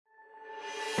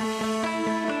All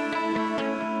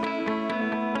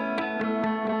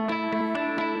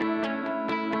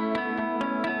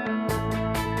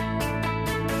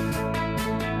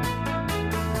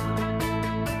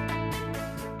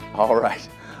right.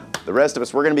 The rest of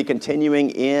us, we're going to be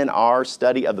continuing in our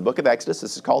study of the book of Exodus.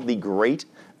 This is called The Great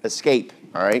Escape.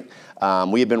 All right.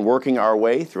 We have been working our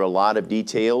way through a lot of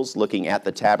details, looking at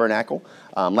the tabernacle.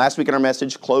 Last week in our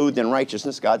message, Clothed in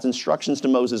Righteousness, God's instructions to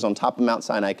Moses on top of Mount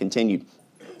Sinai continued.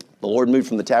 The Lord moved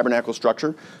from the tabernacle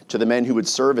structure to the men who would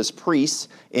serve as priests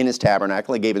in his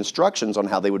tabernacle and gave instructions on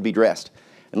how they would be dressed.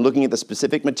 And looking at the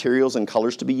specific materials and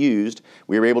colors to be used,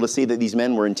 we were able to see that these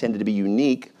men were intended to be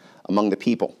unique among the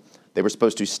people. They were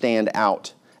supposed to stand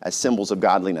out as symbols of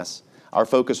godliness. Our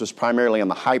focus was primarily on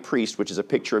the high priest, which is a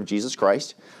picture of Jesus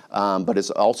Christ, but it's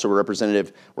also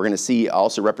representative, we're going to see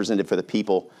also represented for the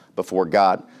people before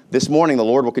God. This morning, the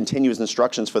Lord will continue his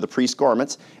instructions for the priest's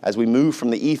garments as we move from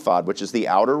the ephod, which is the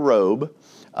outer robe,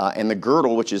 and the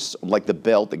girdle, which is like the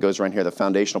belt that goes around here, the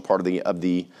foundational part of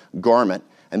the garment.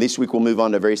 And this week, we'll move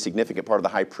on to a very significant part of the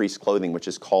high priest's clothing, which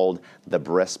is called the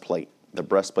breastplate. The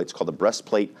breastplate is called the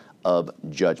breastplate of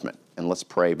judgment. And let's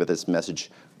pray with this message,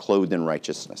 Clothed in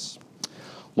Righteousness.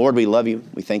 Lord, we love you.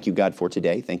 We thank you, God, for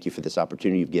today. Thank you for this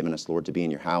opportunity you've given us, Lord, to be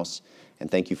in your house.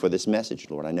 And thank you for this message,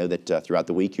 Lord. I know that throughout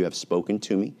the week you have spoken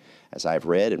to me as I've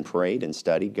read and prayed and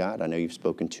studied, God. I know you've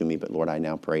spoken to me, but Lord, I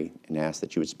now pray and ask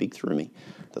that you would speak through me,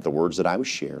 that the words that I would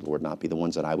share, Lord, not be the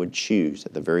ones that I would choose,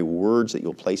 that the very words that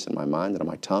you'll place in my mind and on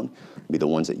my tongue be the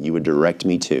ones that you would direct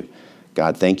me to.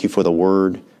 God, thank you for the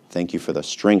word. Thank you for the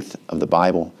strength of the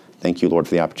Bible. Thank you, Lord,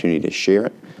 for the opportunity to share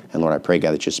it. And Lord, I pray,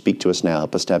 God, that you speak to us now.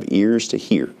 Help us to have ears to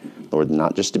hear. Lord,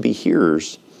 not just to be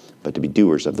hearers, but to be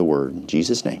doers of the word. In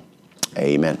Jesus' name,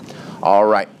 amen. All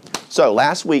right. So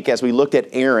last week, as we looked at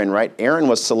Aaron, right, Aaron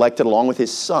was selected along with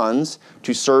his sons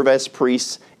to serve as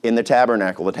priests in the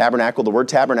tabernacle. The tabernacle, the word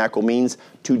tabernacle means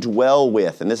to dwell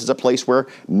with. And this is a place where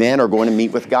men are going to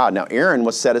meet with God. Now, Aaron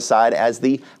was set aside as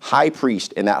the high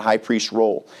priest in that high priest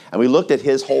role. And we looked at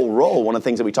his whole role. One of the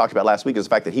things that we talked about last week is the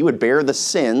fact that he would bear the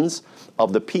sins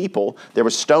of the people. There were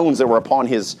stones that were upon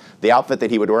the outfit that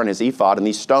he would wear in his ephod, and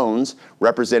these stones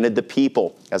represented the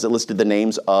people as it listed the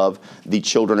names of the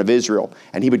children of Israel.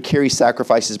 And he would carry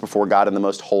sacrifices before God in the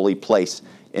most holy place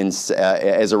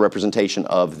as a representation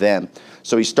of them.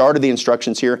 So he started the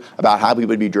instructions here about how we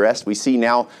would be dressed. We see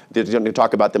now that he's going to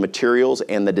talk about the materials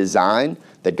and the design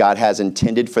that God has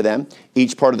intended for them.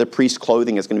 Each part of the priest's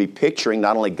clothing is going to be picturing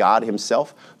not only God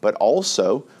himself, but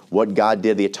also what God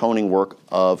did, the atoning work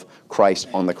of Christ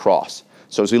on the cross.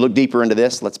 So as we look deeper into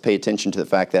this, let's pay attention to the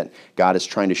fact that God is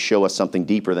trying to show us something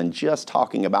deeper than just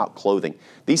talking about clothing.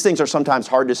 These things are sometimes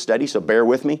hard to study, so bear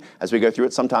with me as we go through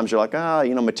it. Sometimes you're like,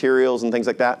 materials and things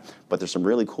like that. But there's some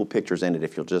really cool pictures in it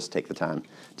if you'll just take the time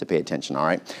to pay attention, all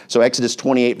right? So Exodus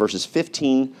 28, verses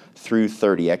 15 through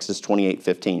 30. Exodus 28,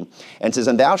 15. And it says,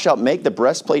 And thou shalt make the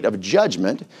breastplate of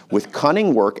judgment with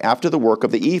cunning work after the work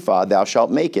of the ephod. Thou shalt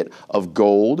make it of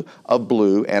gold, of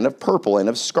blue, and of purple, and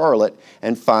of scarlet,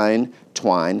 and fine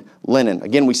twine linen.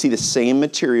 Again, we see the same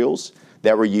materials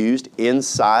that were used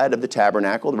inside of the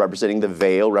tabernacle, representing the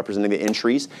veil, representing the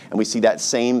entries. And we see that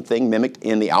same thing mimicked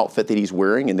in the outfit that he's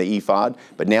wearing in the ephod.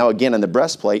 But now again in the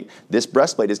breastplate, this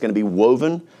breastplate is going to be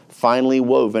woven, finely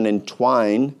woven in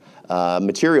twine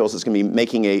materials. It's going to be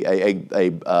making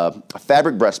a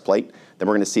fabric breastplate that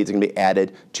we're going to see it's going to be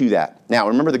added to that. Now,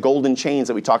 remember the golden chains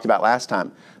that we talked about last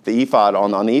time. The ephod,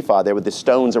 on the ephod, there were the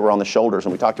stones that were on the shoulders,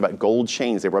 and we talked about gold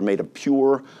chains. They were made of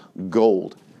pure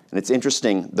gold. And it's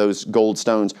interesting, those gold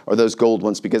stones, or those gold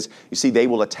ones, because you see, they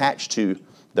will attach to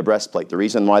the breastplate. The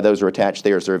reason why those are attached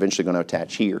there is they're eventually going to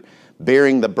attach here,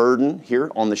 bearing the burden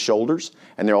here on the shoulders,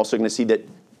 and they're also going to see that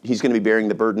he's going to be bearing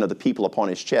the burden of the people upon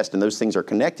his chest, and those things are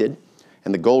connected,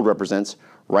 and the gold represents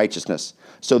righteousness.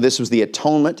 So this was the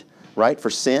atonement, right, for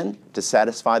sin, to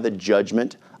satisfy the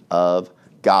judgment of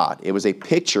God. It was a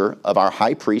picture of our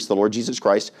high priest, the Lord Jesus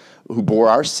Christ, who bore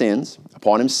our sins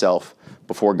upon himself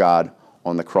before God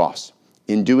on the cross.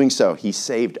 In doing so, he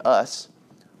saved us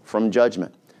from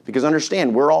judgment. Because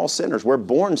understand, we're all sinners. We're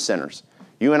born sinners.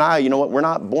 You and I, you know what? We're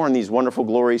not born these wonderful,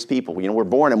 glorious people. You know, we're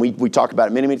born, and we talk about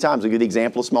it many, many times. We give the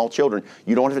example of small children.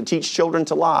 You don't have to teach children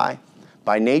to lie.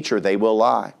 By nature, they will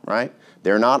lie, right?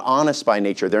 They're not honest by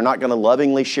nature. They're not going to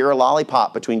lovingly share a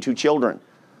lollipop between two children.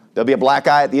 There'll be a black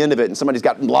eye at the end of it, and somebody's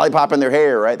got lollipop in their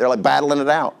hair, right? They're like battling it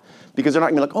out. Because they're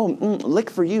not going to be like, lick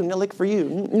for you, no, lick for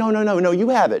you. No, you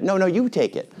have it. No, you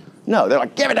take it. No, they're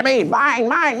like, give it to me, mine.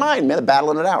 Man, they're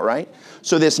battling it out, right?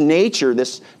 So this nature,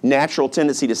 this natural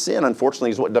tendency to sin, unfortunately,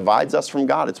 is what divides us from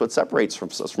God. It's what separates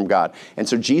us from God. And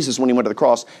so Jesus, when he went to the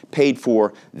cross, paid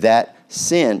for that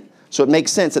sin. So it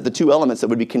makes sense that the two elements that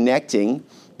would be connecting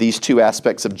these two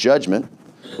aspects of judgment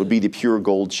would be the pure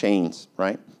gold chains,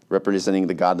 right? Representing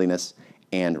the godliness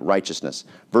and righteousness.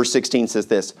 Verse 16 says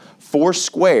this, 4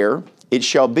 square it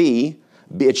shall be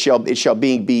being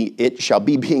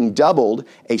doubled,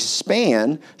 a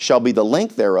span shall be the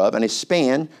length thereof, and a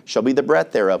span shall be the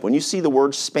breadth thereof. When you see the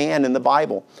word span in the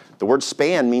Bible, the word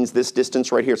span means this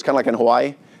distance right here. It's kind of like in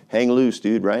Hawaii, hang loose,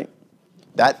 dude, right?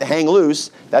 That hang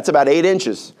loose, that's about 8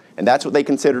 inches. And that's what they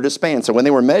considered a span. So when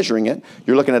they were measuring it,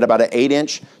 you're looking at about an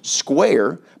 8-inch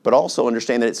square, but also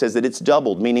understand that it says that it's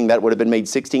doubled, meaning that would have been made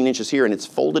 16 inches here, and it's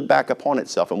folded back upon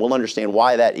itself. And we'll understand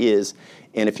why that is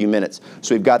in a few minutes.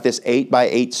 So we've got this 8 by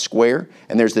 8 square,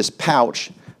 and there's this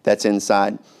pouch that's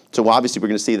inside. So obviously we're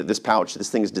going to see that this pouch, this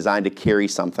thing is designed to carry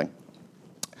something.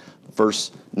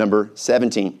 Verse number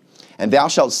 17. And thou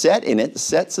shalt set in it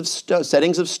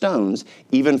settings of stones,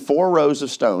 even 4 rows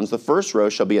of stones. The first row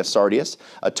shall be a sardius,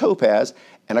 a topaz,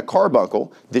 and a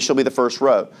carbuncle. This shall be the first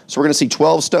row. So we're going to see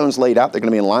 12 stones laid out. They're going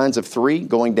to be in lines of 3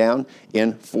 going down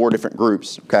in 4 different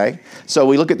groups, okay? So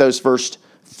we look at those first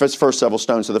several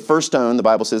stones. So the first stone, the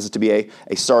Bible says, is to be a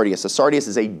sardius. A sardius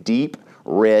is a deep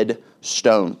red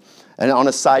stone. And on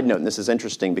a side note, and this is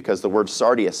interesting because the word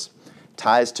sardius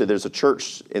ties to, there's a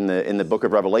church in the book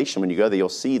of Revelation. When you go there, you'll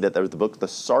see that there's the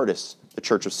Sardis, the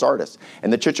church of Sardis.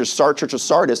 And the church of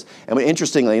Sardis, and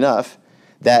interestingly enough,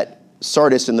 that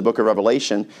Sardis in the book of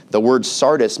Revelation, the word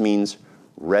Sardis means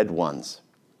red ones.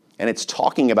 And it's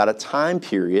talking about a time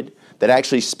period that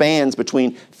actually spans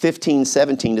between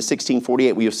 1517 to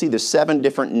 1648, where you'll see there's 7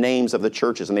 different names of the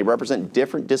churches, and they represent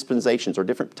different dispensations or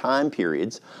different time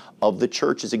periods of the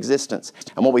church's existence.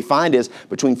 And what we find is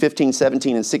between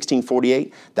 1517 and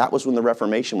 1648, that was when the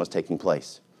Reformation was taking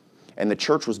place. And the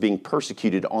church was being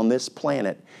persecuted on this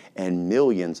planet, and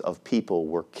millions of people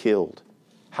were killed.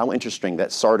 How interesting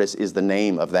that Sardis is the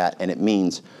name of that, and it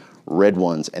means red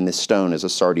ones, and this stone is a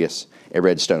sardius, a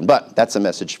red stone. But that's a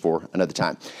message for another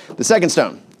time. The second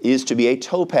stone is to be a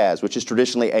topaz, which is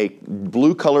traditionally a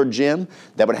blue-colored gem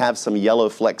that would have some yellow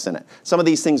flecks in it. Some of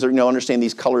these things are, understand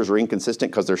these colors are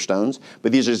inconsistent because they're stones,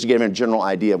 but these are just to give you a general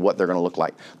idea of what they're going to look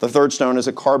like. The third stone is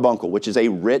a carbuncle, which is a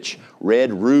rich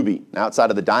red ruby. Now, outside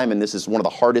of the diamond, this is one of the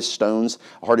hardest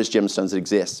gemstones that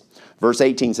exists. Verse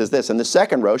 18 says this, and the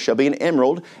second row shall be an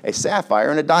emerald, a sapphire,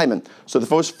 and a diamond. So the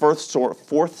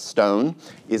fourth stone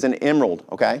is an emerald,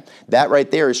 okay? That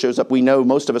right there shows up,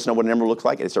 most of us know what an emerald looks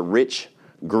like. It's a rich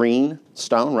green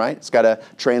stone, right? It's got a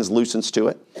translucence to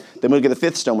it. Then we look at the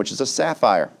fifth stone, which is a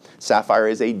sapphire. Sapphire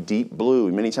is a deep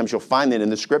blue. Many times you'll find that in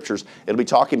the scriptures, it'll be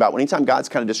talking about, anytime God's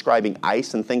kind of describing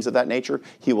ice and things of that nature,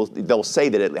 they'll say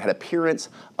that it had appearance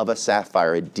of a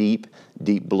sapphire, a deep,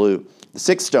 deep blue. The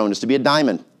sixth stone is to be a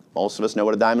diamond. Most of us know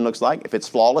what a diamond looks like. If it's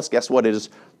flawless, guess what? It is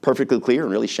perfectly clear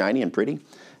and really shiny and pretty.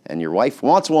 And your wife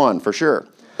wants one for sure.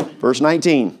 Verse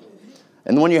 19.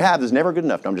 And the one you have is never good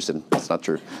enough. No, I'm just kidding. That's not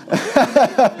true.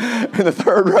 In the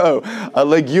third row, a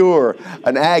ligure,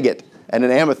 an agate, and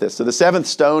an amethyst. So the seventh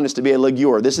stone is to be a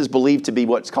ligure. This is believed to be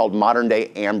what's called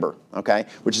modern-day amber, okay,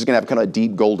 which is going to have kind of a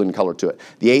deep golden color to it.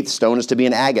 The eighth stone is to be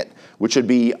an agate, which would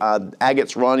be,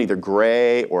 agates run either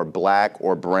gray or black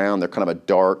or brown. They're kind of a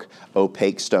dark,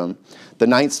 opaque stone. The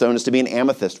ninth stone is to be an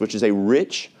amethyst, which is a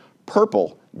rich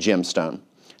purple gemstone.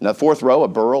 In the fourth row, a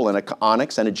beryl and an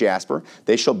onyx and a jasper.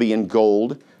 They shall be in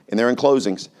gold in their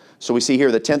enclosings. So we see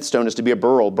here the 10th stone is to be a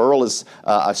beryl. Beryl is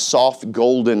a soft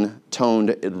golden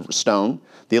toned stone.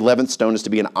 The 11th stone is to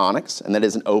be an onyx, and that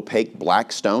is an opaque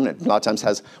black stone. It a lot of times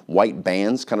has white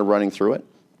bands kind of running through it.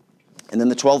 And then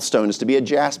the 12th stone is to be a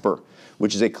jasper,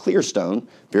 which is a clear stone,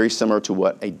 very similar to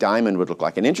what a diamond would look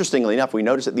like. And interestingly enough, we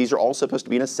notice that these are all supposed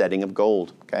to be in a setting of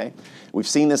gold, okay? We've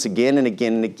seen this again and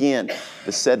again and again.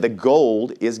 The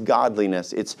gold is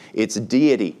godliness. It's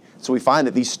deity. So we find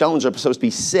that these stones are supposed to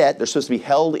be set, they're supposed to be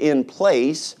held in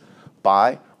place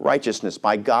by righteousness,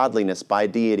 by godliness, by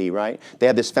deity, right? They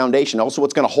have this foundation. Also,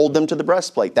 what's going to hold them to the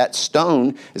breastplate? That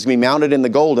stone is going to be mounted in the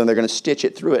gold, and they're going to stitch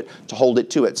it through it to hold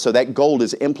it to it. So that gold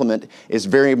is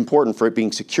very important for it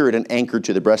being secured and anchored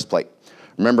to the breastplate.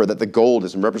 Remember that the gold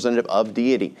is representative of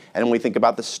deity. And when we think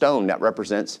about the stone, that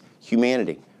represents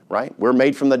humanity, right? We're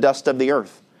made from the dust of the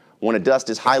earth. When a dust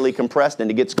is highly compressed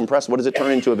and it gets compressed, what does it turn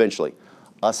into eventually?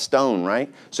 A stone,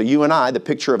 right? So you and I, the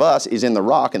picture of us is in the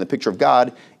rock, and the picture of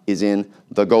God is in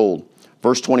the gold.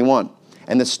 Verse 21.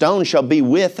 And the stone shall be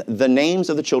with the names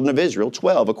of the children of Israel,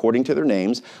 12, according to their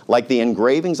names, like the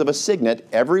engravings of a signet,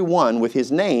 every one with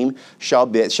his name shall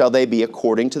they be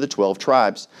according to the 12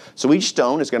 tribes. So each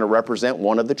stone is going to represent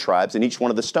one of the tribes, and each one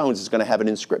of the stones is going to have an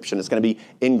inscription. It's going to be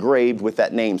engraved with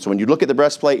that name. So when you look at the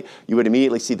breastplate, you would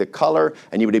immediately see the color,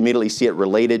 and you would immediately see it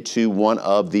related to one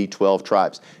of the 12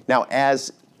 tribes. Now,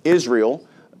 as Israel,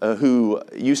 who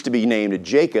used to be named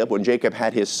Jacob, when Jacob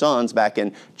had his sons back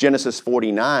in Genesis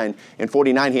 49. In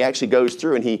 49, he actually goes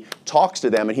through and he talks to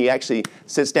them, and he actually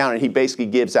sits down and he basically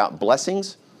gives out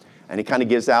blessings, and he kind of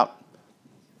gives out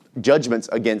judgments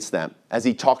against them as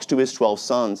he talks to his 12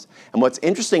 sons. And what's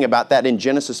interesting about that in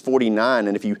Genesis 49,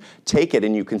 and if you take it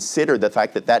and you consider the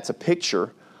fact that that's a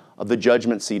picture of the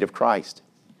judgment seat of Christ.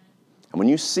 And when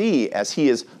you see, as he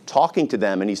is talking to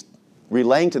them and he's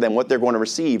relaying to them what they're going to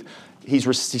receive,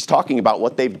 he's talking about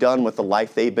what they've done with the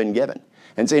life they've been given.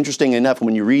 And it's interesting enough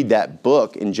when you read that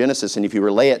book in Genesis, and if you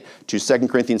relay it to 2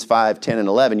 Corinthians 5, 10, and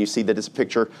 11, you see that it's a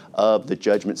picture of the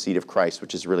judgment seat of Christ,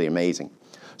 which is really amazing.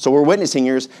 So we're witnessing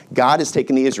here is God has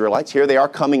taken the Israelites. Here they are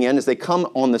coming in. As they come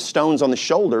on the stones on the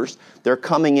shoulders, they're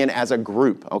coming in as a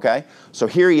group, okay? So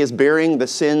here he is bearing the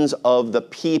sins of the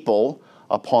people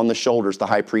upon the shoulders. The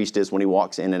high priest is when he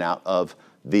walks in and out of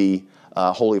the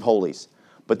Holy of Holies.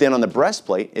 But then on the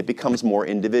breastplate, it becomes more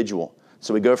individual.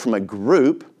 So we go from a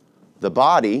group, the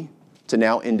body, to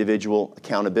now individual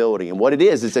accountability. And what it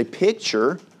is, it's a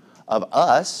picture of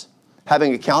us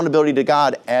having accountability to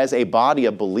God as a body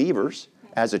of believers,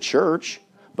 as a church.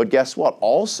 But guess what?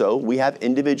 Also, we have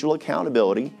individual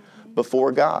accountability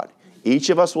before God. Each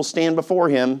of us will stand before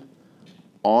him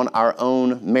on our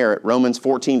own merit. Romans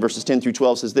 14 verses 10 through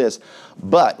 12 says this,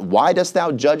 "But why dost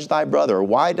thou judge thy brother? Or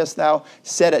why dost thou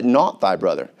set at naught thy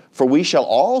brother? For we shall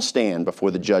all stand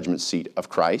before the judgment seat of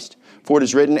Christ. For it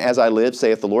is written, As I live,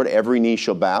 saith the Lord, every knee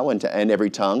shall bow, and every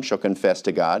tongue shall confess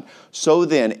to God. So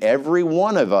then every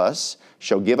one of us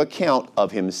shall give account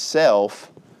of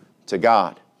himself to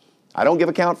God." I don't give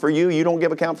account for you. You don't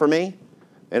give account for me.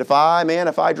 And if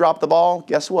I drop the ball,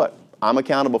 guess what? I'm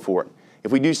accountable for it.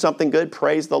 If we do something good,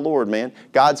 praise the Lord, man.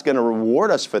 God's going to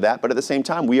reward us for that, but at the same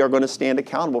time, we are going to stand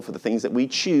accountable for the things that we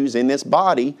choose in this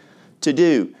body to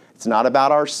do. It's not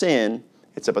about our sin.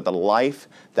 It's about the life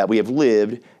that we have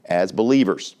lived as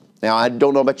believers. Now, I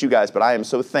don't know about you guys, but I am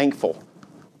so thankful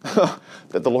that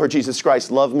the Lord Jesus Christ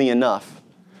loved me enough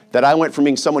that I went from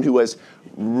being someone who was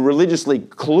religiously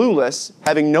clueless,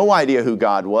 having no idea who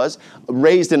God was,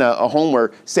 raised in a home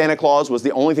where Santa Claus was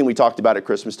the only thing we talked about at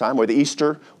Christmas time, where the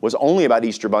Easter was only about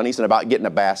Easter bunnies and about getting a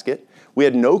basket. We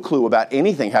had no clue about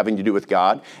anything having to do with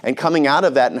God. And coming out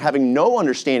of that and having no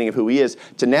understanding of who he is,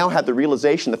 to now have the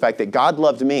realization, the fact that God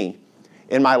loved me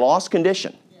in my lost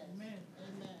condition.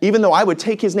 Even though I would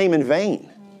take his name in vain.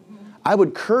 I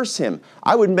would curse him.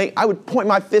 I would point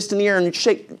my fist in the air and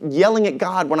shake, yelling at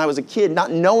God when I was a kid, not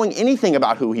knowing anything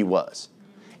about who he was.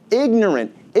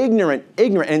 Ignorant.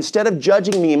 And instead of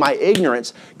judging me in my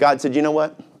ignorance, God said, you know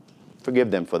what? Forgive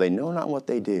them, for they know not what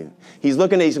they do. He's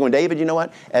looking at, he's going, David, you know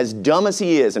what? As dumb as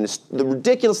he is and the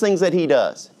ridiculous things that he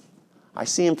does, I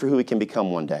see him for who he can become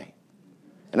one day.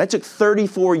 And that took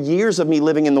 34 years of me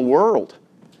living in the world,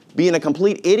 being a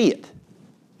complete idiot,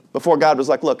 before God was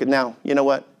like, look, now, you know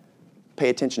what? Pay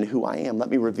attention to who I am.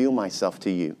 Let me reveal myself to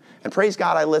you. And praise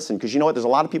God I listen, because you know what? There's a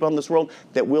lot of people in this world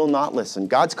that will not listen.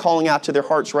 God's calling out to their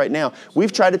hearts right now.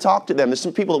 We've tried to talk to them. There's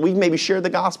some people that we've maybe shared the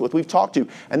gospel with, we've talked to,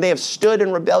 and they have stood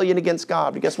in rebellion against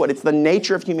God. But guess what? It's the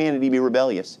nature of humanity to be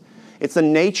rebellious. It's the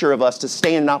nature of us to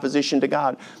stand in opposition to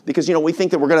God. Because, you know, we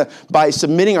think that we're going to, by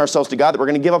submitting ourselves to God, that we're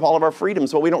going to give up all of our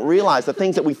freedoms. But we don't realize the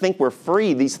things that we think we're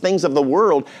free, these things of the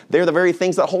world, they're the very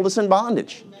things that hold us in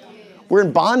bondage. We're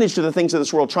in bondage to the things of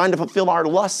this world, trying to fulfill our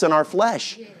lusts in our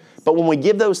flesh. But when we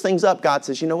give those things up, God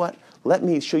says, you know what? Let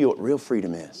me show you what real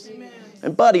freedom is. Amen.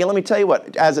 And buddy, let me tell you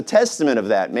what, as a testament of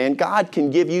that, man, God can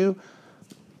give you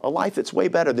a life that's way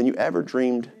better than you ever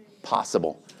dreamed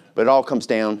possible. But it all comes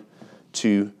down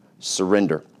to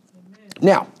surrender.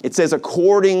 Now, it says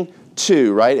according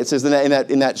to, right? It says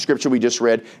in that scripture we just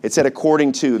read, it said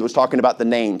according to. It was talking about the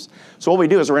names. So what we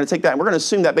do is we're going to take that and we're going to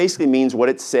assume that basically means what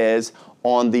it says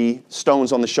on the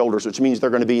stones on the shoulders, which means they're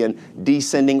going to be in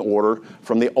descending order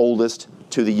from the oldest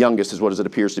to the youngest, is what it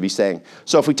appears to be saying.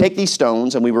 So if we take these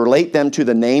stones and we relate them to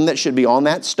the name that should be on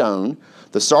that stone,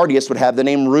 the sardius would have the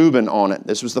name Reuben on it.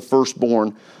 This was the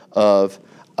firstborn of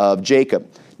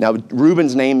Jacob. Now,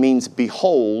 Reuben's name means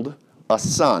behold, a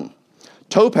son.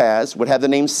 Topaz would have the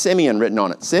name Simeon written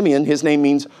on it. Simeon, his name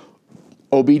means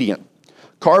obedient.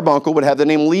 Carbuncle would have the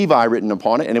name Levi written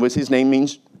upon it, and his name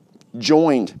means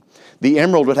joined. The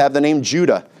emerald would have the name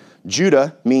Judah.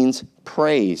 Judah means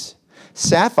praise.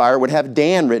 sapphire would have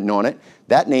Dan written on it.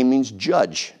 That name means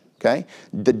judge. Okay?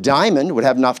 The diamond would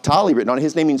have Naphtali written on it.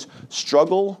 His name means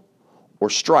struggle or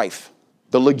strife.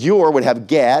 The ligure would have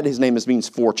Gad. His name means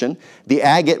fortune. The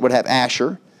agate would have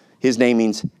Asher. His name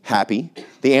means happy.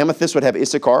 The amethyst would have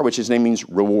Issachar, which his name means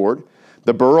reward.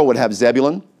 The beryl would have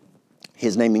Zebulun.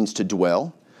 His name means to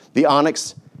dwell. The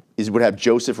onyx would have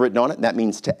Joseph written on it, and that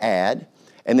means to add.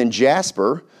 And then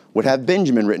jasper would have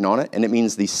Benjamin written on it, and it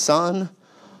means the son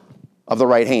of the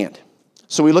right hand.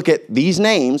 So we look at these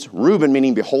names: Reuben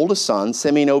meaning behold a son,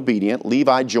 Simeon obedient,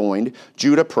 Levi joined,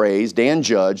 Judah praise, Dan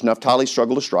judge, Naphtali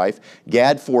struggle to strife,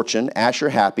 Gad fortune, Asher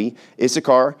happy,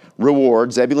 Issachar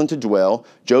reward, Zebulun to dwell,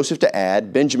 Joseph to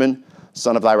add, Benjamin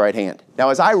son of thy right hand.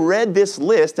 Now as I read this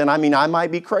list, and I mean I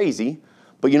might be crazy,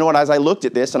 but you know what, as I looked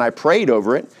at this and I prayed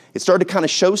over it, it started to kind of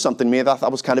show something to me that I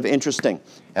thought was kind of interesting.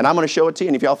 And I'm going to show it to you,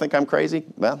 and if y'all think I'm crazy,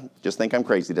 well, just think I'm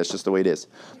crazy. That's just the way it is.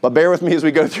 But bear with me as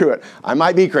we go through it. I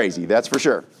might be crazy, that's for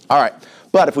sure. All right.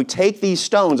 But if we take these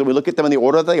stones and we look at them in the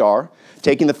order that they are,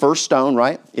 taking the first stone,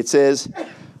 right, it says,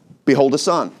 behold a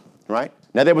son, right?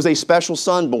 Now there was a special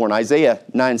son born. Isaiah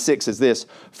 9:6 says this,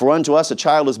 for unto us a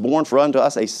child is born, for unto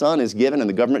us a son is given, and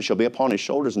the government shall be upon his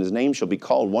shoulders, and his name shall be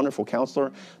called Wonderful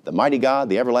Counselor, the Mighty God,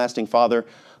 the Everlasting Father,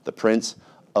 the Prince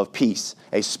of Peace.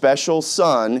 A special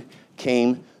son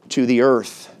came to the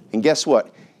earth. And guess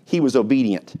what? He was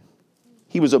obedient.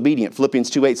 He was obedient.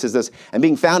 Philippians 2:8 says this, and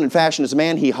being found in fashion as a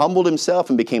man, he humbled himself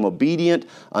and became obedient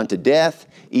unto death,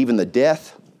 even the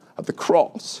death of the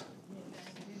cross.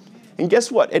 And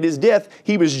guess what? At his death,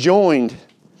 he was joined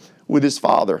with his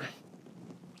Father.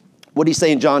 What did he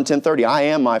say in John 10:30? I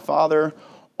am my Father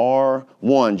are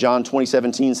one. John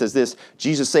 20:17 says this,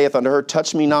 Jesus saith unto her,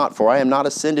 touch me not, for I am not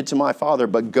ascended to my Father,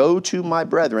 but go to my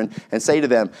brethren and say to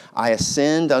them, I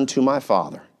ascend unto my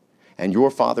Father and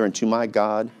your Father, and to my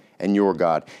God and your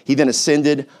God. He then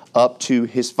ascended up to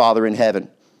his Father in heaven,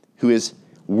 who is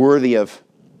worthy of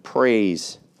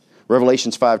praise.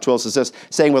 Revelations 5:12 says this,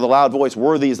 saying with a loud voice,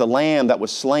 worthy is the Lamb that was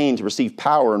slain to receive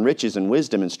power and riches and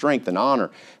wisdom and strength and honor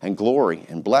and glory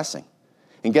and blessing.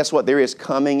 And guess what? There is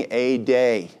coming a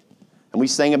day. And we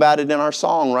sang about it in our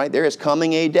song, right? There is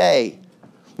coming a day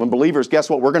when believers, guess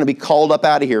what? We're going to be called up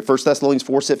out of here. 1 Thessalonians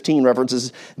 4:15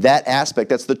 references that aspect.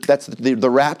 That's the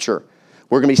rapture.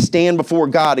 We're going to stand before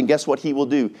God, and guess what He will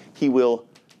do? He will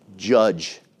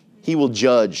judge. He will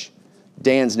judge.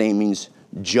 Dan's name means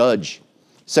judge.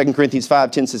 2 Corinthians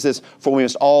 5:10 says this, for we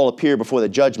must all appear before the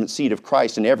judgment seat of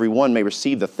Christ, and every one may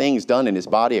receive the things done in his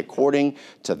body according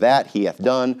to that he hath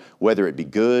done, whether it be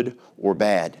good or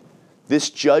bad. This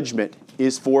judgment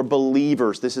is for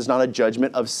believers. This is not a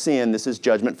judgment of sin. This is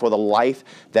judgment for the life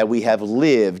that we have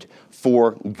lived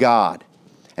for God.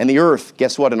 And the earth,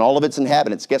 guess what? And all of its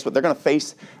inhabitants, guess what? They're going to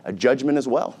face a judgment as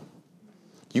well.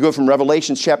 You go from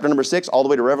Revelation chapter number 6 all the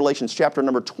way to Revelation chapter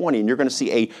number 20, and you're going to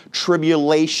see a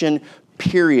tribulation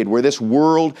period where this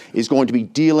world is going to be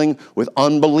dealing with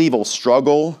unbelievable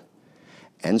struggle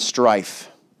and strife.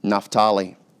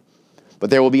 Naphtali. But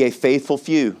there will be a faithful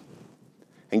few.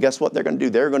 And guess what they're going to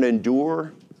do? They're going to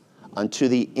endure unto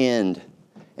the end.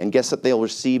 And guess what? They'll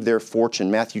receive their fortune.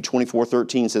 Matthew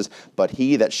 24:13 says, but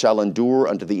he that shall endure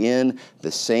unto the end,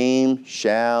 the same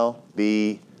shall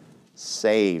be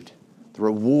saved. The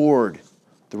reward.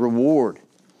 The reward.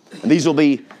 And these will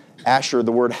be Asher,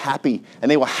 the word happy,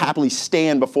 and they will happily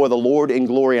stand before the Lord in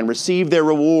glory and receive their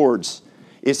rewards.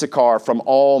 Issachar, from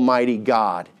Almighty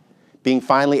God, being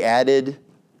finally added,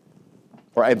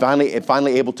 or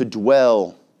finally able to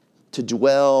dwell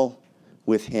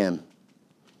with Him.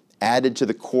 Added to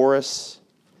the chorus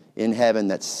in heaven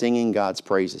that's singing God's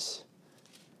praises.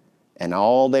 And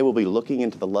all they will be looking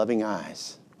into the loving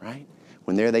eyes, right?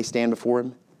 When there they stand before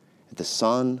Him, at the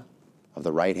Son of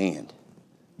the right hand,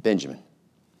 Benjamin.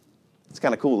 It's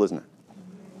kind of cool, isn't it?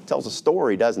 It tells a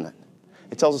story, doesn't it?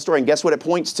 It tells a story, and guess what it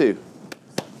points to?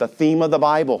 The theme of the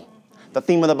Bible. The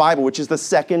theme of the Bible, which is the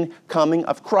second coming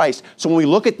of Christ. So when we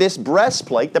look at this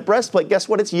breastplate, the breastplate, guess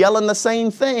what? It's yelling the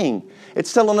same thing.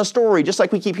 It's telling a story, just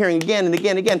like we keep hearing again and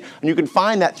again and again. And you can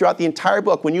find that throughout the entire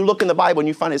book. When you look in the Bible and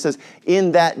you find it says,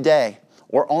 in that day,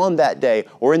 or on that day,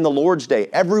 or in the Lord's day,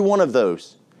 every one of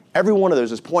those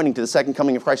is pointing to the second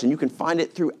coming of Christ. And you can find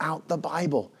it throughout the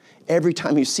Bible. Every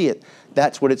time you see it,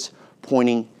 that's what it's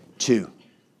pointing to.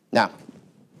 Now,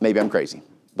 maybe I'm crazy,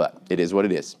 but it is what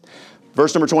it is.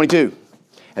 Verse number 22.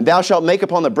 And thou shalt make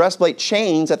upon the breastplate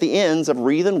chains at the ends of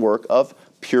wreathen work of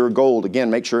pure gold. Again,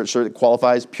 make sure it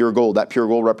qualifies pure gold. That pure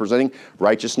gold representing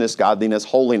righteousness, godliness,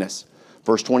 holiness.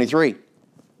 Verse 23.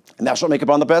 And thou shalt make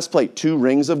upon the breastplate 2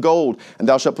 rings of gold, and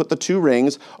thou shalt put the 2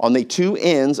 rings on the 2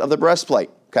 ends of the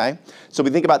breastplate. Okay? So we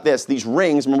think about this. These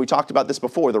rings, remember we talked about this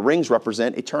before, the rings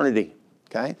represent eternity.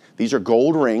 Okay? These are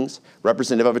gold rings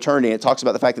representative of eternity. And it talks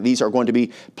about the fact that these are going to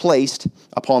be placed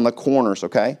upon the corners.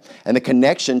 Okay? And the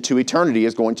connection to eternity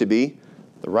is going to be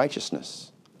the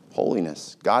righteousness,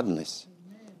 holiness, godliness.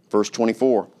 Verse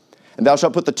 24. And thou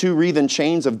shalt put the 2 wreathen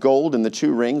chains of gold in the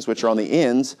 2 rings which are on the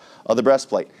ends of the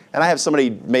breastplate. And I have somebody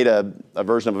made a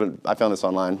version of it. I found this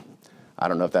online. I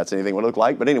don't know if that's anything it would look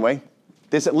like, but anyway,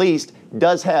 this at least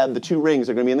does have the 2 rings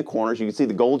that are going to be in the corners. You can see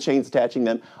the gold chains attaching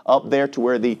them up there to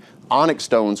where the onyx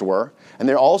stones were. And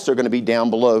they're also going to be down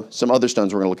below some other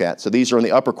stones we're going to look at. So these are in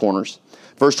the upper corners.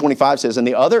 Verse 25 says, and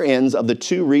the other ends of the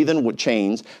 2 wreathen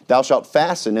chains thou shalt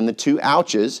fasten in the 2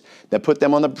 ouches that put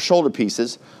them on the shoulder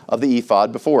pieces of the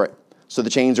ephod before it. So the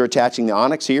chains are attaching the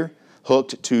onyx here,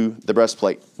 hooked to the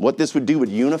breastplate. What this would do would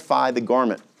unify the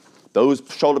garment. Those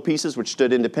shoulder pieces which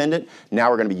stood independent, now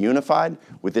are going to be unified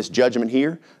with this judgment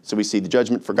here. So we see the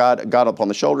judgment for God upon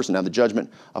the shoulders, and now the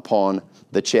judgment upon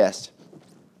the chest.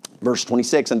 Verse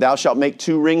 26, and thou shalt make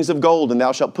 2 rings of gold, and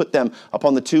thou shalt put them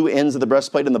upon the 2 ends of the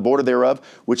breastplate and the border thereof,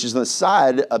 which is on the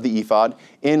side of the ephod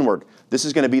inward. This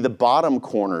is going to be the bottom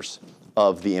corners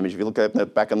of the image. If you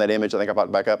look back on that image, I think I popped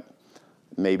it back up.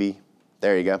 Maybe.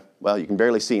 There you go. Well, you can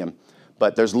barely see them.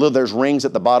 But there's rings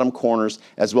at the bottom corners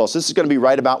as well. So this is going to be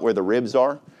right about where the ribs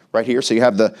are, right here. So you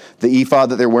have the ephod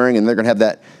that they're wearing, and they're going to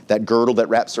have that girdle that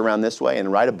wraps around this way.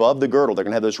 And right above the girdle, they're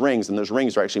going to have those rings, and those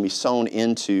rings are actually going to be sewn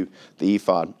into the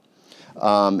ephod.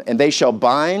 And they shall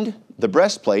bind the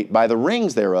breastplate by the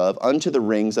rings thereof unto the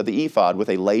rings of the ephod with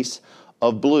a lace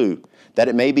of blue, that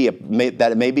it may be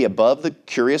above the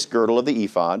curious girdle of the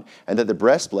ephod, and that the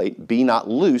breastplate be not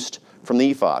loosed from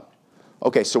the ephod.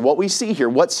 Okay, so what we see here,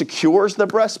 what secures the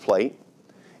breastplate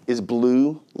is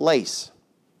blue lace.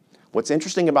 What's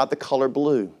interesting about the color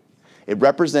blue, it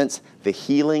represents the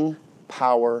healing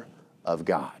power of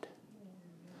God.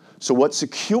 So what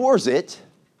secures it,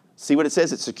 see what it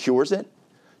says? It secures it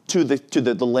to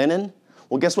the linen.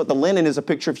 Well, guess what? The linen is a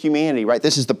picture of humanity, right?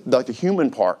 This is the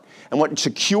human part. And what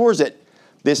secures it,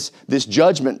 this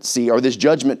judgment, or this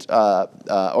judgment,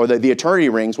 or the eternity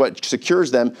rings, what secures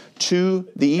them to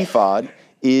the ephod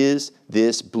is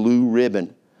this blue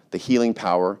ribbon, the healing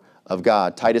power of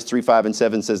God. Titus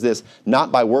 3:5-7 says this,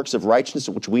 not by works of righteousness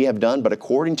which we have done, but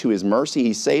according to his mercy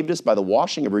he saved us by the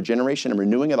washing of regeneration and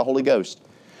renewing of the Holy Ghost,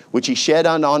 which he shed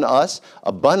on us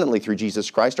abundantly through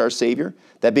Jesus Christ our Savior,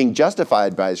 that being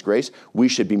justified by his grace, we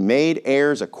should be made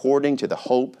heirs according to the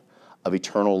hope of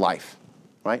eternal life.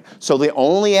 Right? So the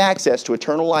only access to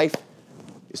eternal life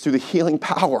is through the healing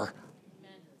power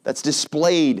that's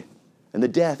displayed in the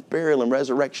death, burial, and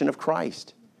resurrection of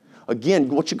Christ. Again,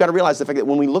 what you've got to realize is the fact that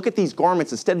when we look at these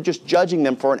garments, instead of just judging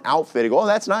them for an outfit, go, oh,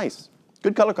 that's nice.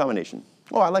 Good color combination.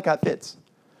 Oh, I like how it fits.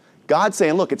 God's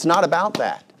saying, look, it's not about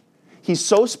that. He's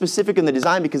so specific in the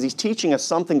design because he's teaching us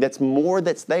something that's more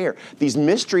that's there. These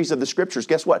mysteries of the Scriptures,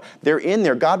 guess what? They're in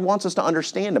there. God wants us to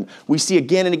understand them. We see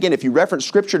again and again, if you reference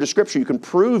Scripture to Scripture, you can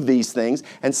prove these things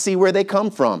and see where they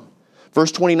come from.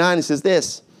 Verse 29, it says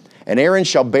this, and Aaron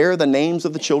shall bear the names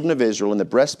of the children of Israel in the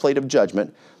breastplate of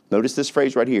judgment. Notice this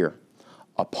phrase right here,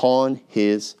 upon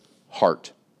his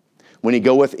heart, when he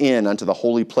goeth in unto the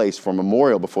holy place for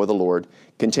memorial before the Lord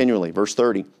continually. Verse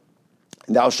 30,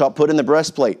 and thou shalt put in the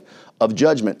breastplate of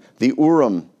judgment the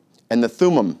Urim and the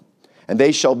Thummim, and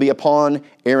they shall be upon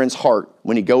Aaron's heart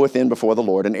when he goeth in before the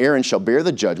Lord. And Aaron shall bear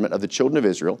the judgment of the children of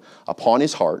Israel upon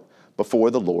his heart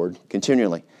before the Lord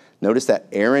continually. Notice that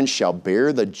Aaron shall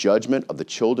bear the judgment of the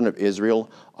children of Israel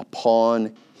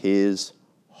upon his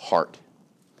heart.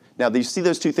 Now, you see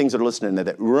those two things that are listed in there,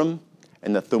 the Urim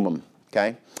and the Thummim,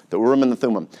 okay? The Urim and the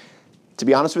Thummim. To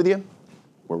be honest with you,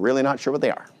 we're really not sure what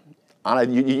they are.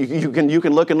 You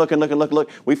can look and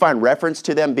look. We find reference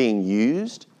to them being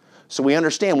used, so we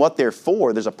understand what they're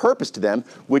for. There's a purpose to them,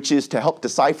 which is to help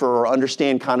decipher or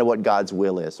understand kind of what God's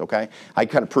will is, okay? I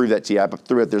kind of prove that to you. I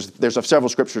threw it. There's several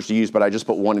scriptures to use, but I just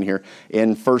put one in here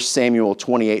in 1 Samuel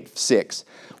 28:6.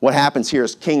 What happens here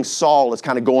is King Saul is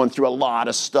kind of going through a lot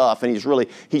of stuff, and he's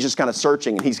just kind of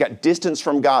searching, and he's got distance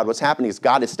from God. What's happening is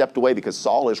God has stepped away because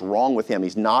Saul is wrong with him.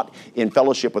 He's not in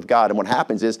fellowship with God. And what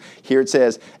happens is, here it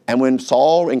says, and when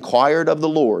Saul inquired of the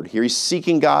Lord, here he's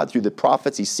seeking God through the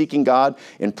prophets, he's seeking God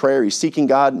in prayer, he's seeking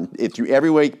God through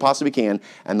every way he possibly can,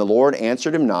 and the Lord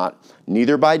answered him not,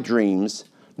 neither by dreams,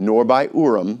 nor by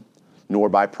Urim, nor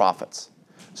by prophets.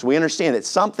 So we understand that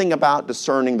something about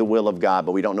discerning the will of God,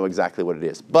 but we don't know exactly what it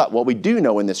is. But what we do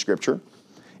know in this scripture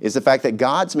is the fact that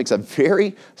God makes a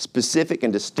very specific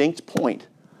and distinct point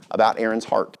about Aaron's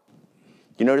heart.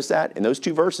 You notice that? In those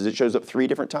two verses, it shows up 3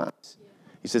 different times.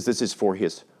 He says this is for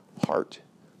his heart,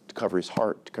 to cover his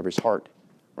heart, to cover his heart,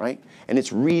 right? And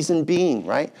its reason being,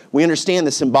 right? We understand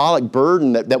the symbolic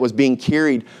burden that was being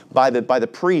carried by the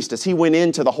priest as he went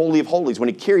into the Holy of Holies. When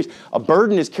he carries, a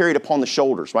burden is carried upon the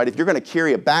shoulders, right? If you're going to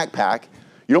carry a backpack,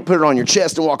 you don't put it on your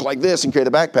chest and walk like this and carry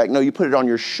the backpack. No, you put it on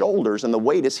your shoulders and the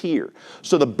weight is here.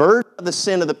 So the burden of the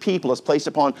sin of the people is placed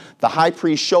upon the high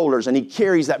priest's shoulders, and he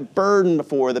carries that burden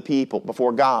before the people,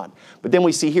 before God. But then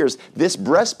we see here is this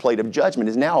breastplate of judgment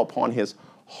is now upon his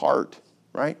heart,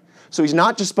 right? So he's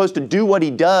not just supposed to do what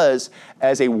he does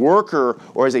as a worker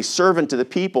or as a servant to the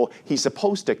people. He's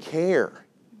supposed to care.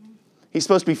 He's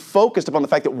supposed to be focused upon the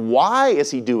fact that why is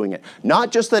he doing it?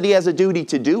 Not just that he has a duty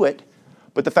to do it,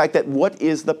 but the fact that what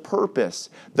is the purpose?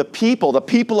 The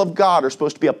people of God are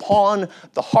supposed to be upon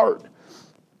the heart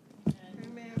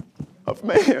of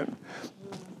man.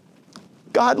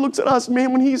 God looks at us,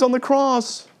 man, when he's on the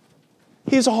cross.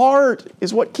 His heart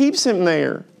is what keeps him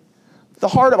there. The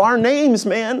heart of our names,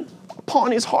 man,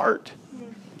 upon his heart.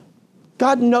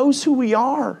 God knows who we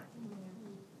are.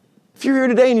 If you're here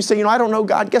today and you say, I don't know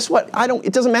God, guess what?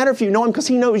 It doesn't matter if you know him because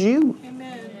he knows you. Amen.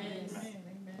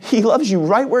 He loves you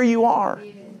right where you are.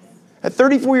 At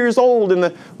 34 years old,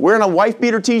 wearing a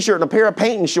wife-beater t-shirt and a pair of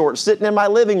painting shorts, sitting in my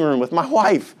living room with my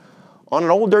wife on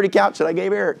an old dirty couch that I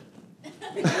gave Eric.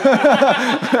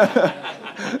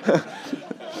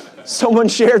 Someone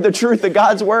shared the truth of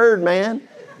God's word, man.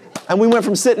 And we went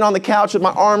from sitting on the couch with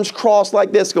my arms crossed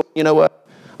like this, going, you know what?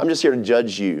 I'm just here to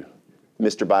judge you,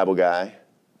 Mr. Bible guy.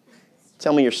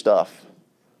 Tell me your stuff.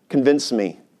 Convince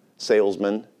me,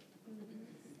 salesman.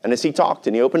 And as he talked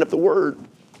and he opened up the word,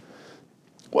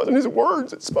 it wasn't his words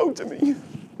that spoke to me.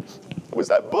 It was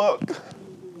that book.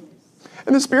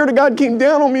 And the Spirit of God came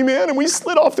down on me, man, and we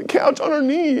slid off the couch on our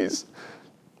knees.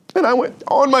 And I went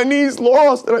on my knees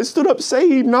lost, and I stood up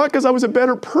saved, not because I was a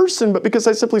better person, but because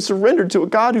I simply surrendered to a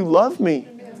God who loved me.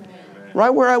 Amen. Right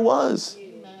where I was.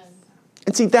 Amen.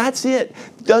 And see, that's it.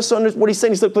 That's what he's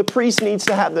saying. He's like, the priest needs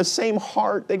to have the same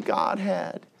heart that God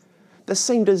had. The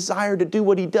same desire to do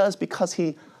what he does because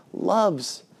he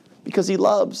loves. Because he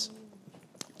loves.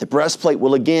 The breastplate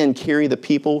will again carry the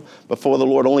people before the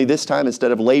Lord. Only this time,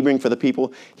 instead of laboring for the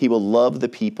people, he will love the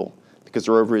people because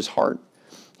they're over his heart.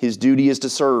 His duty is to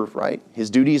serve, right? His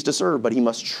duty is to serve, but he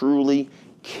must truly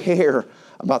care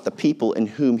about the people in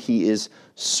whom he is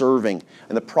serving.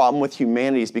 And the problem with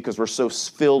humanity is because we're so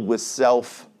filled with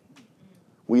self,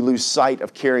 we lose sight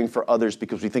of caring for others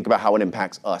because we think about how it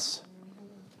impacts us.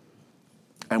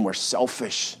 And we're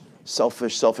selfish.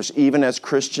 Even as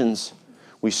Christians,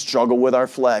 we struggle with our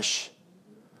flesh.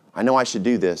 I know I should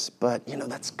do this, but,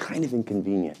 that's kind of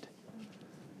inconvenient.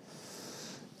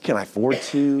 Can I afford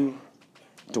to?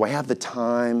 Do I have the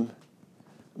time?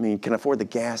 Can I afford the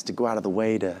gas to go out of the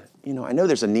way to, I know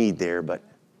there's a need there, but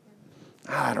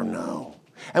I don't know.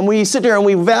 And we sit there and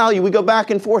we go back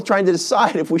and forth trying to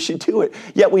decide if we should do it.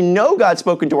 Yet we know God's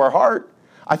spoken to our heart.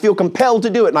 I feel compelled to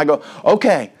do it. And I go,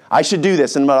 okay, I should do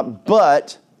this.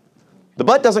 But the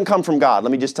but doesn't come from God.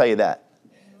 Let me just tell you that.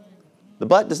 The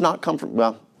but does not come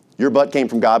from, your butt came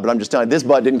from God, but I'm just telling you, this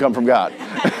butt didn't come from God.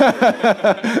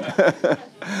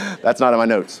 That's not in my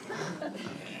notes.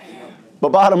 But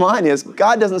bottom line is,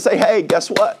 God doesn't say, hey, guess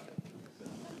what?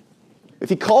 If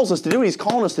he calls us to do it, he's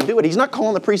calling us to do it. He's not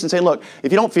calling the priest and saying, look,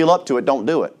 if you don't feel up to it, don't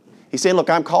do it. He's saying,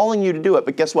 look, I'm calling you to do it,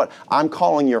 but guess what? I'm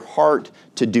calling your heart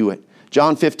to do it.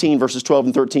 John 15, verses 12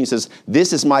 and 13 says,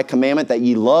 this is my commandment, that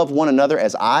ye love one another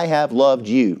as I have loved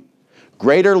you.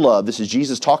 Greater love, this is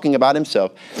Jesus talking about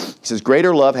himself. He says,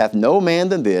 greater love hath no man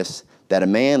than this, that a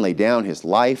man lay down his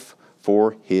life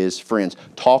for his friends.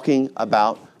 Talking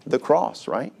about the cross,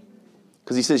 right?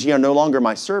 Because he says, ye are no longer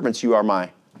my servants, you are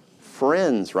my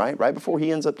friends, right? Right before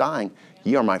he ends up dying,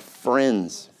 ye are my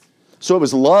friends. So it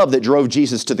was love that drove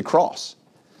Jesus to the cross.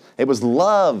 It was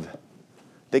love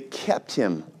that kept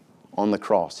him on the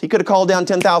cross. He could have called down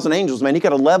 10,000 angels, man. He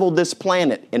could have leveled this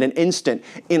planet in an instant,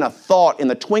 in a thought, in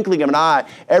the twinkling of an eye.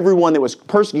 Everyone that was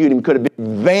persecuting him could have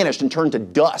been vanished and turned to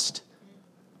dust.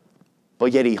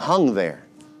 But yet he hung there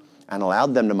and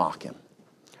allowed them to mock him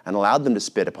and allowed them to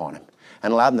spit upon him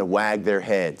and allowed them to wag their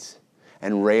heads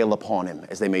and rail upon him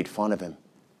as they made fun of him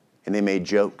and they made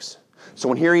jokes. So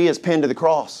when here he is pinned to the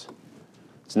cross,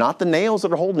 it's not the nails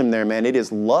that are holding him there, man. It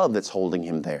is love that's holding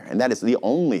him there. And that is the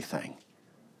only thing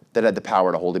that had the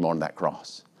power to hold him on that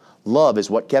cross. Love is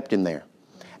what kept him there.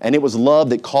 And it was love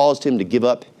that caused him to give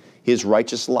up his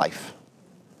righteous life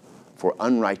for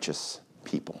unrighteous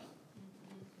people.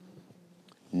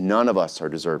 None of us are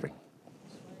deserving.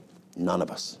 None of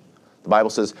us. The Bible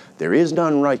says, there is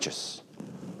none righteous.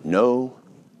 No,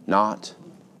 not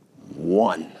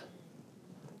one.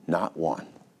 Not one.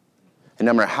 And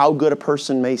no matter how good a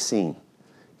person may seem,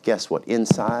 guess what?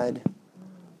 Inside,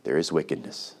 there is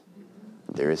wickedness.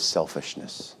 There is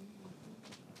selfishness.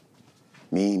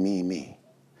 Me, me, me.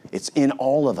 It's in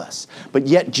all of us. But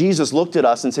yet Jesus looked at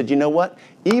us and said, you know what?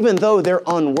 Even though they're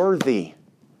unworthy,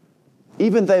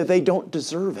 even though they don't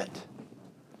deserve it,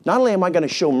 not only am I going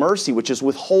to show mercy, which is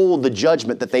withhold the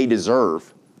judgment that they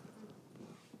deserve,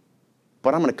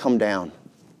 but I'm going to come down.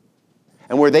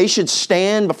 And where they should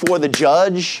stand before the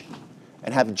judge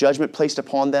and have judgment placed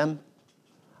upon them,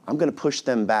 I'm going to push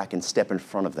them back and step in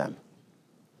front of them.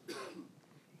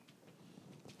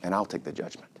 And I'll take the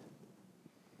judgment.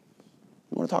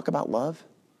 You want to talk about love?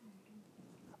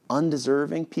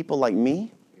 Undeserving people like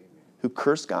me who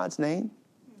curse God's name,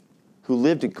 who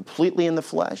lived completely in the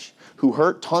flesh, who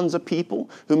hurt tons of people,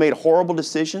 who made horrible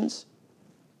decisions,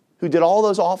 who did all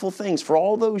those awful things for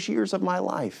all those years of my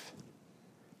life.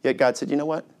 Yet God said, you know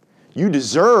what? You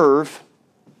deserve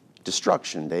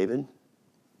destruction, David.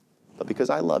 But because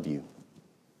I love you,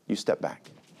 you step back.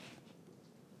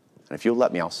 And if you'll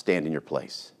let me, I'll stand in your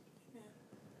place.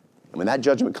 And when that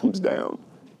judgment comes down,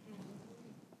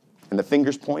 and the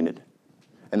finger's pointed,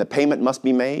 and the payment must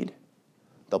be made,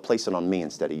 they'll place it on me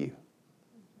instead of you.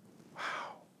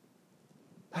 Wow.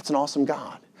 That's an awesome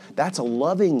God. That's a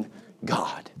loving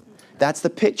God. That's the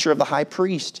picture of the high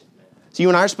priest. So you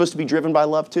and I are supposed to be driven by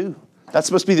love too. That's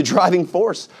supposed to be the driving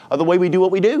force of the way we do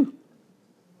what we do.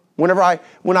 When I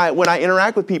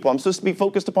interact with people, I'm supposed to be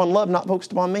focused upon love, not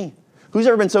focused upon me. Who's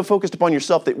ever been so focused upon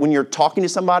yourself that when you're talking to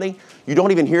somebody, you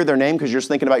don't even hear their name because you're just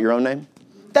thinking about your own name?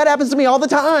 That happens to me all the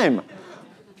time.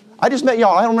 I just met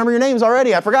y'all. I don't remember your names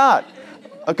already. I forgot.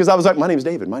 Because I was like, my name's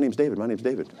David. My name's David. My name's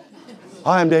David.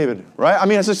 Hi, I'm David. Right? I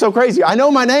mean, it's just so crazy. I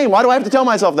know my name. Why do I have to tell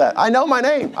myself that? I know my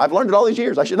name. I've learned it all these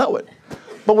years. I should know it.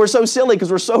 But we're so silly because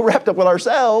we're so wrapped up with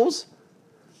ourselves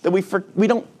that we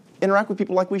don't interact with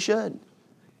people like we should.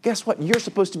 Guess what? You're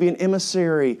supposed to be an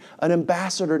emissary, an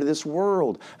ambassador to this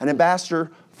world, an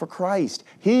ambassador for Christ.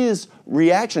 His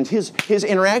reactions, his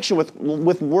interaction with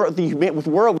the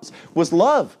world was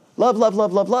love. Love, love,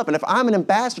 love, love, love. And if I'm an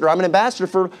ambassador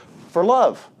for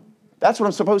love. That's what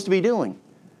I'm supposed to be doing.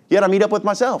 Yet I meet up with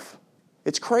myself.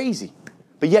 It's crazy.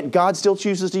 But yet God still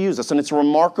chooses to use us. And it's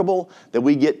remarkable that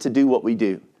we get to do what we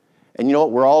do. And you know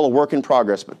what? We're all a work in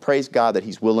progress, but praise God that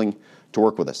He's willing to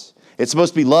work with us. It's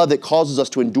supposed to be love that causes us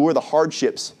to endure the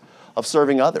hardships of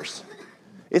serving others.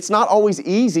 It's not always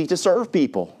easy to serve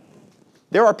people.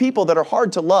 There are people that are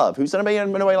hard to love. Who's anybody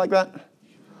in a way like that?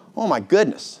 Oh my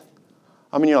goodness.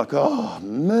 I mean, you're like, oh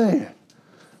man.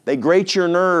 They grate your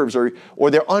nerves or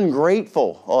they're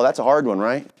ungrateful. Oh, that's a hard one,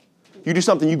 right? You do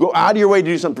something, you go out of your way to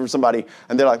do something for somebody,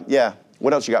 and they're like, yeah,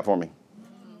 what else you got for me?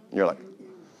 And you're like,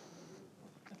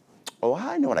 oh,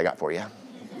 I know what I got for you.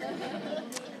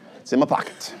 It's in my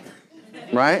pocket,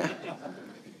 right?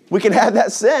 We can have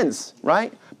that sense,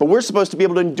 right? But we're supposed to be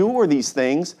able to endure these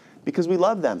things because we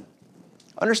love them.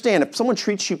 Understand, if someone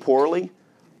treats you poorly,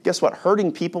 guess what?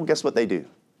 Hurting people, guess what they do?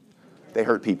 They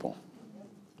hurt people,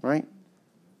 right?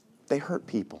 They hurt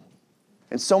people.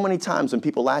 And so many times when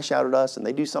people lash out at us and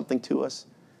they do something to us,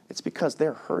 it's because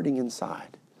they're hurting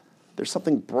inside. There's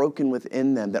something broken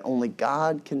within them that only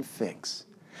God can fix.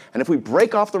 And if we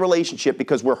break off the relationship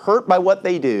because we're hurt by what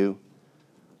they do,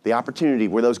 the opportunity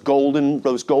where those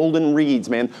golden reeds,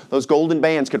 man, those golden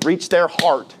bands could reach their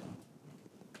heart,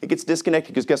 it gets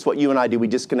disconnected because guess what you and I do? We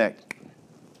disconnect.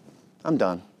 I'm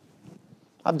done.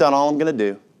 I've done all I'm going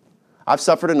to do. I've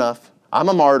suffered enough. I'm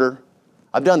a martyr.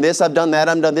 I've done this, I've done that,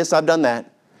 I've done this, I've done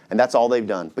that. And that's all they've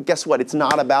done. But guess what? It's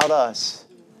not about us.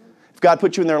 If God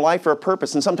put you in their life for a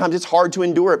purpose, and sometimes it's hard to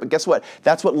endure it, but guess what?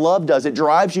 That's what love does. It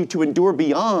drives you to endure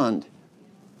beyond.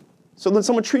 So when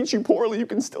someone treats you poorly, you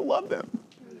can still love them.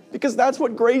 Because that's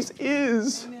what grace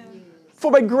is.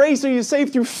 For by grace are you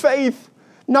saved through faith,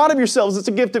 not of yourselves. It's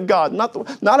a gift of God, not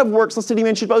of works, lest any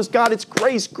man should boast. God, it's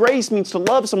grace. Grace means to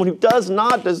love someone who does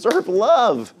not deserve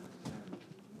love.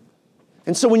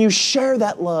 And so when you share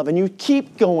that love and you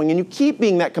keep going and you keep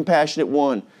being that compassionate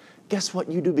one, guess what?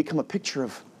 You do become a picture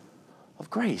of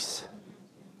grace.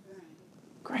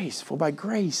 Grace. For by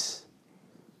grace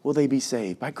will they be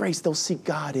saved. By grace they'll see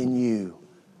God in you.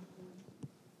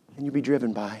 And you'll be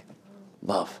driven by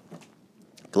love.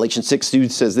 Galatians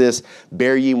 6:2 says this,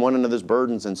 bear ye one another's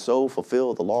burdens and so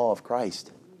fulfill the law of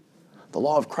Christ. The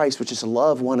law of Christ, which is to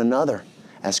love one another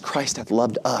as Christ hath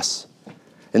loved us.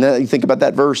 And then you think about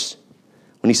that verse.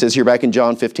 When he says here back in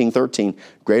John 15:13,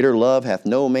 greater love hath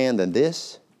no man than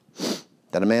this,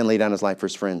 that a man lay down his life for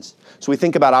his friends. So we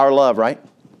think about our love, right?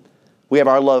 We have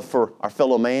our love for our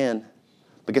fellow man.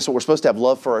 But guess what? We're supposed to have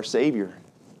love for our Savior,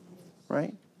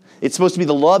 right? It's supposed to be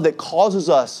the love that causes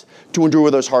us to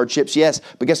endure those hardships, yes.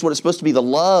 But guess what? It's supposed to be the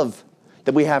love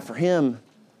that we have for Him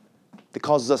that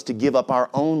causes us to give up our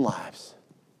own lives.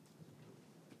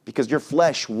 Because your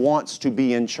flesh wants to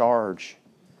be in charge.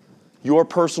 Your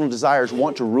personal desires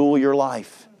want to rule your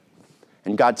life.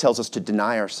 And God tells us to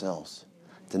deny ourselves.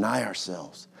 Deny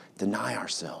ourselves. Deny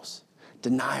ourselves.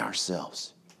 Deny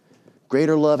ourselves.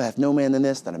 Greater love hath no man than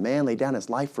this, that a man lay down his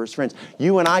life for his friends.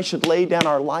 You and I should lay down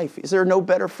our life. Is there no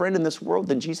better friend in this world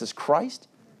than Jesus Christ?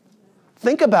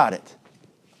 Think about it.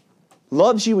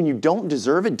 Loves you when you don't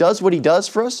deserve it. Does what He does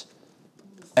for us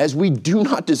as we do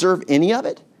not deserve any of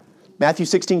it. Matthew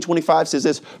 16:25 says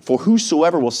this, for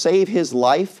whosoever will save his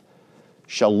life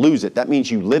shall lose it. That means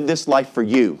you live this life for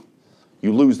you.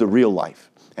 You lose the real life.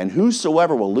 And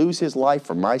whosoever will lose his life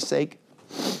for my sake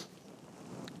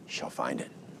shall find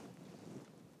it.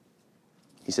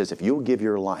 He says, if you will give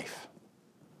your life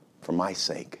for my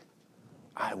sake,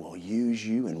 I will use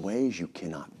you in ways you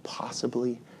cannot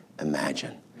possibly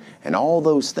imagine. And all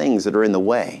those things that are in the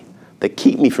way that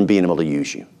keep me from being able to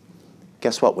use you,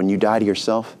 guess what? When you die to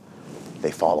yourself,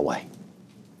 they fall away.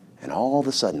 And all of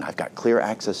a sudden, I've got clear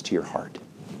access to your heart.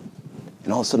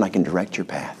 And all of a sudden, I can direct your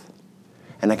path.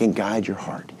 And I can guide your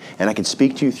heart. And I can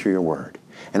speak to you through your word.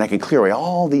 And I can clear away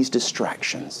all these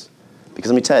distractions.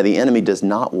 Because let me tell you, the enemy does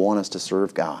not want us to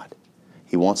serve God.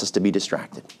 He wants us to be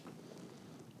distracted.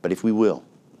 But if we will,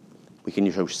 we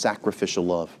can show sacrificial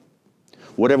love.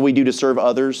 Whatever we do to serve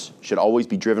others should always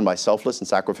be driven by selfless and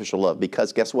sacrificial love.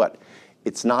 Because guess what?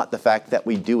 It's not the fact that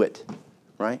we do it,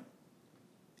 right?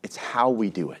 It's how we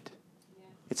do it.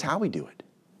 It's how we do it.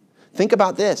 Think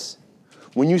about this.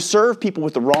 When you serve people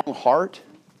with the wrong heart,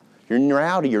 in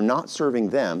reality, you're not serving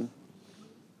them.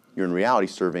 You're in reality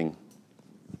serving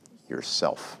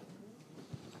yourself.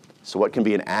 So what can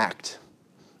be an act,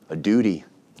 a duty,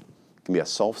 can be a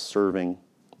self-serving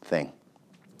thing.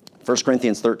 1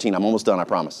 Corinthians 13, I'm almost done, I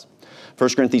promise. 1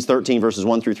 Corinthians 13, verses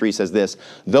 1 through 3 says this,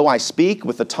 though I speak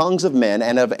with the tongues of men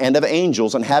and of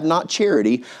angels and have not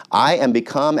charity, I am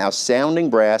become as sounding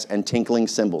brass and tinkling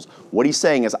cymbals. What he's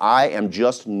saying is I am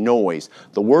just noise.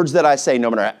 The words that I say,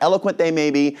 no matter how eloquent they may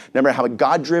be, no matter how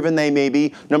God-driven they may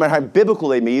be, no matter how biblical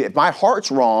they may be, if my heart's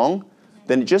wrong,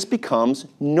 then it just becomes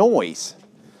noise.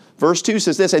 Verse 2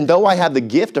 says this, and though I have the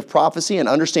gift of prophecy and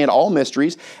understand all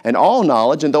mysteries and all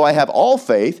knowledge, and though I have all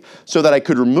faith, so that I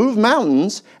could remove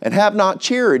mountains and have not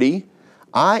charity,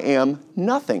 I am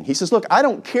nothing. He says, look, I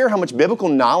don't care how much biblical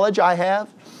knowledge I have,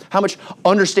 how much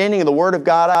understanding of the Word of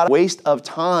God, waste of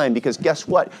time, because guess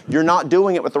what? You're not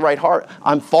doing it with the right heart.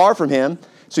 I'm far from Him.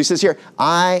 So he says here,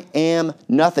 I am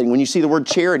nothing. When you see the word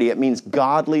charity, it means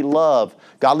godly love.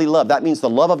 Godly love. That means the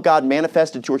love of God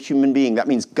manifested to a human being. That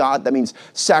means God. That means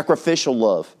sacrificial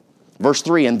love. Verse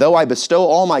 3, and though I bestow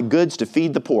all my goods to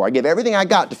feed the poor. I give everything I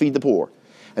got to feed the poor.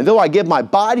 And though I give my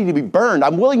body to be burned,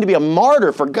 I'm willing to be a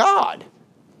martyr for God.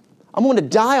 I'm willing to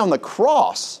die on the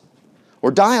cross or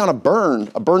die on a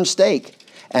burned stake,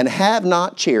 and have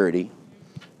not charity,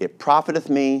 it profiteth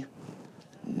me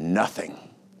nothing.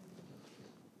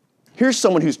 Here's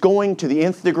someone who's going to the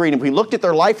nth degree, and if we looked at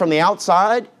their life from the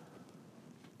outside,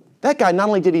 that guy, not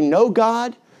only did he know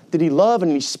God, did he love,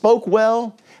 and he spoke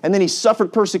well, and then he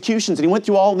suffered persecutions, and he went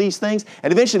through all these things,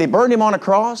 and eventually they burned him on a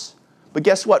cross. But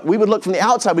guess what? We would look from the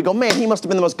outside, we go, man, he must have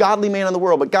been the most godly man in the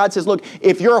world. But God says, look,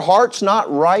 if your heart's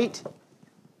not right,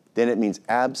 then it means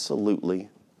absolutely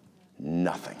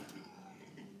nothing.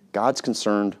 God's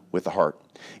concerned with the heart.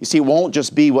 You see, it won't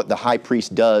just be what the high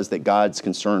priest does that God's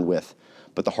concerned with,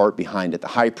 but the heart behind it. The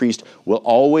high priest will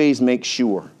always make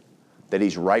sure that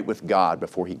he's right with God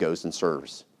before he goes and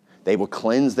serves. They will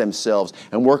cleanse themselves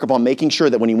and work upon making sure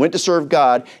that when he went to serve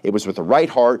God, it was with the right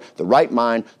heart, the right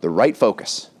mind, the right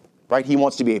focus. Right? He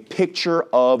wants to be a picture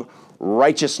of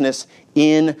righteousness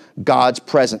in God's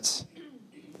presence.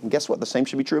 And guess what? The same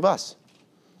should be true of us.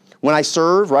 When I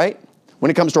serve, right? When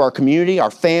it comes to our community,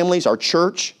 our families, our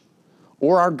church,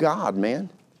 or our God, man.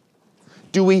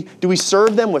 Do we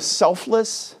serve them with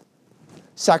selfless,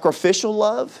 sacrificial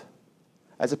love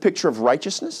as a picture of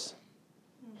righteousness?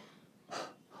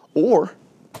 Or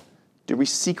do we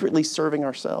secretly serving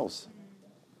ourselves?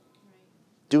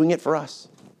 Doing it for us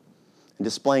and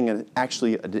displaying an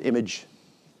image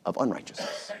of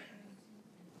unrighteousness.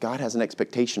 God has an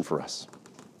expectation for us.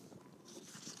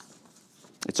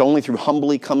 It's only through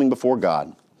humbly coming before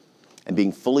God and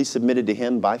being fully submitted to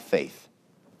Him by faith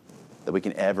that we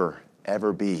can ever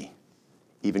be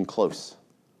even close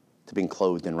to being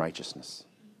clothed in righteousness.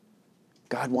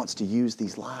 God wants to use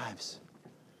these lives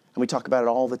And we talk about it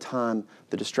all the time,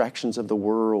 the distractions of the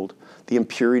world, the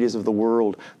impurities of the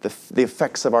world, the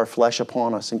effects of our flesh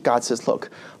upon us. And God says, look,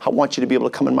 I want you to be able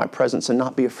to come in my presence and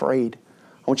not be afraid.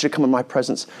 I want you to come in my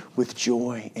presence with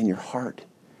joy in your heart.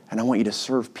 And I want you to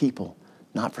serve people,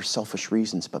 not for selfish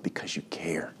reasons, but because you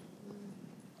care.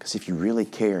 Because if you really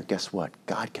care, guess what?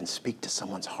 God can speak to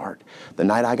someone's heart. The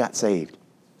night I got saved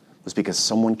was because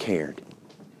someone cared.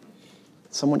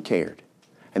 Someone cared.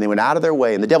 And they went out of their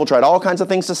way, and the devil tried all kinds of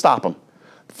things to stop them.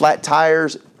 Flat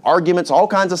tires, arguments, all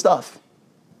kinds of stuff.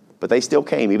 But they still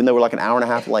came, even though they were like an hour and a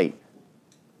half late.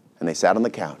 And they sat on the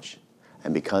couch.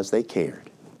 And because they cared,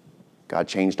 God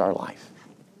changed our life.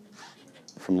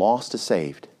 From lost to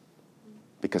saved,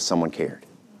 because someone cared.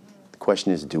 The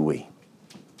question is, do we?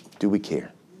 Do we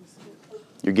care?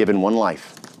 You're given one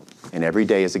life, and every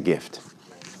day is a gift.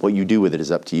 What you do with it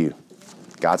is up to you.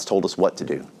 God's told us what to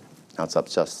do. Now it's up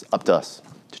to us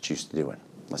to choose to do it.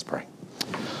 Let's pray.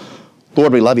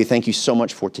 Lord, we love you. Thank you so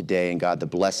much for today, and God, the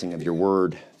blessing of your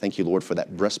word. Thank you, Lord, for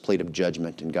that breastplate of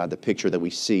judgment, and God, the picture that we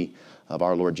see of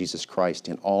our Lord Jesus Christ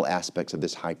in all aspects of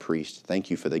this high priest. Thank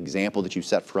you for the example that you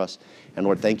set for us, and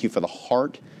Lord, thank you for the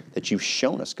heart that you've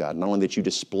shown us, God, not only that you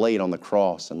displayed on the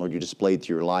cross, and Lord, you displayed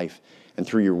through your life and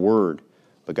through your word,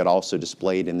 but God also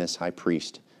displayed in this high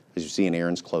priest, as you see in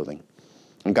Aaron's clothing.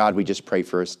 And God, we just pray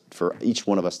for each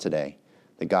one of us today,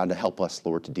 that God, to help us,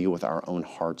 Lord, to deal with our own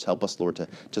hearts. Help us, Lord,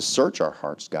 to search our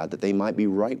hearts, God, that they might be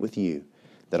right with you,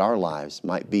 that our lives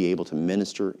might be able to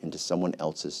minister into someone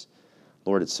else's.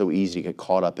 Lord, it's so easy to get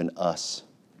caught up in us.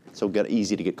 It's so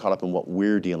easy to get caught up in what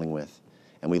we're dealing with,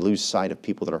 and we lose sight of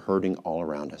people that are hurting all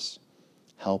around us.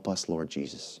 Help us, Lord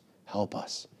Jesus. Help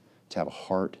us to have a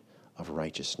heart of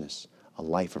righteousness, a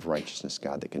life of righteousness,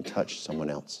 God, that can touch someone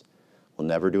else. We'll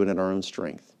never do it in our own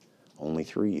strength, only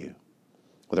through you.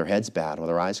 With our heads bowed, with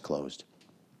our eyes closed.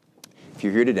 If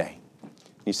you're here today, and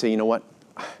you say, you know what?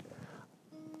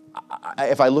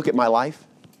 If I look at my life,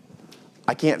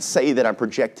 I can't say that I'm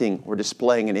projecting or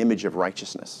displaying an image of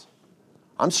righteousness.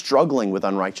 I'm struggling with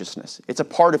unrighteousness. It's a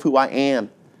part of who I am.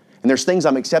 And there's things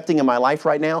I'm accepting in my life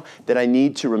right now that I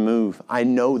need to remove. I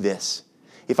know this.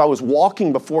 If I was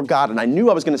walking before God and I knew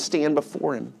I was going to stand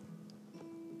before Him,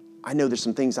 I know there's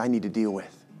some things I need to deal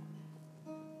with.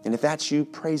 And if that's you,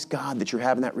 praise God that you're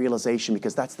having that realization,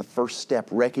 because that's the first step,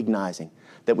 recognizing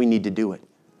that we need to do it.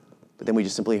 But then we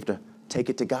just simply have to take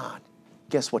it to God.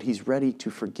 Guess what? He's ready to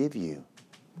forgive you.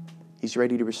 He's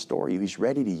ready to restore you. He's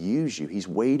ready to use you. He's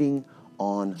waiting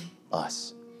on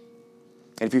us.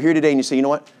 And if you're here today and you say, you know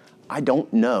what? I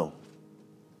don't know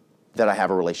that I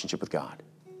have a relationship with God.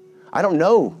 I don't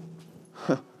know.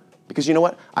 Because you know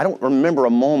what? I don't remember a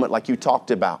moment like you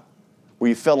talked about where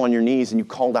you fell on your knees and you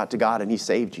called out to God and He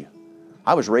saved you.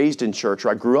 I was raised in church, or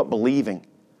I grew up believing.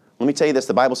 Let me tell you this,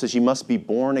 the Bible says you must be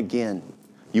born again.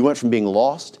 You went from being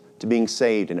lost to being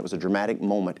saved, and it was a dramatic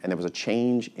moment, and there was a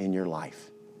change in your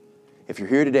life. If you're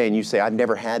here today and you say, I've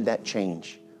never had that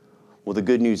change, well, the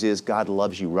good news is God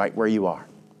loves you right where you are,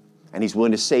 and He's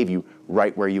willing to save you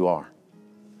right where you are.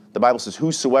 The Bible says,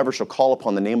 whosoever shall call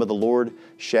upon the name of the Lord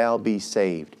shall be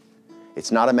saved. It's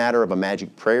not a matter of a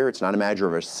magic prayer. It's not a matter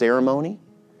of a ceremony.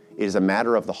 It is a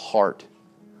matter of the heart.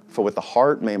 For with the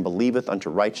heart man believeth unto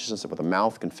righteousness, and with the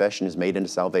mouth confession is made unto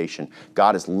salvation.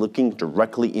 God is looking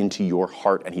directly into your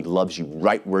heart, and He loves you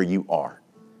right where you are.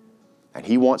 And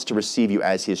He wants to receive you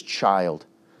as His child,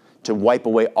 to wipe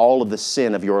away all of the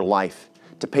sin of your life,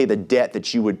 to pay the debt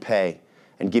that you would pay,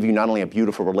 and give you not only a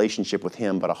beautiful relationship with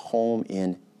Him, but a home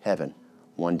in heaven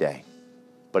one day.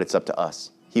 But it's up to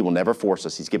us. He will never force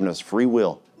us. He's given us free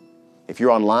will. If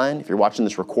you're online, if you're watching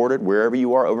this recorded, wherever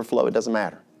you are, overflow, it doesn't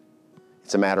matter.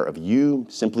 It's a matter of you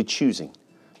simply choosing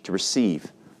to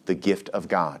receive the gift of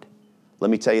God.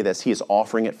 Let me tell you this, He is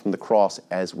offering it from the cross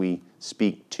as we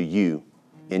speak to you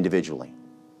individually.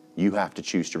 You have to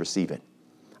choose to receive it.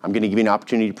 I'm going to give you an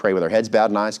opportunity to pray with our heads bowed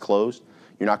and eyes closed.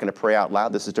 You're not going to pray out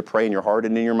loud. This is to pray in your heart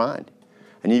and in your mind.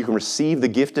 And you can receive the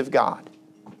gift of God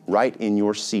right in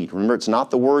your seat. Remember, it's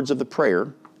not the words of the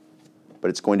prayer, but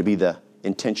it's going to be the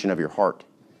intention of your heart.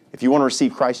 If you want to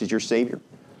receive Christ as your Savior,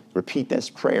 repeat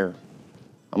this prayer.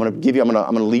 I'm going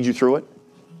to lead you through it,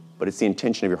 but it's the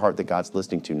intention of your heart that God's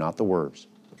listening to, not the words.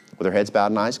 With our heads bowed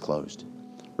and eyes closed,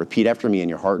 repeat after me in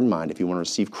your heart and mind if you want to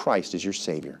receive Christ as your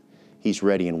Savior. He's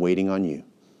ready and waiting on you.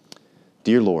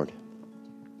 Dear Lord,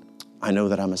 I know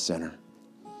that I'm a sinner,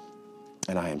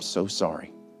 and I am so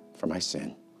sorry for my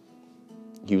sin.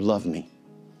 You love me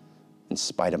in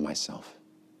spite of myself.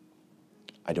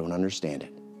 I don't understand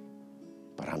it,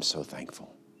 but I'm so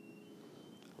thankful.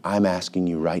 I'm asking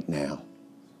you right now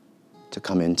to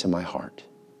come into my heart.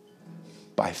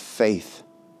 By faith,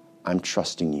 I'm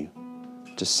trusting you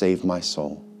to save my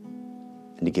soul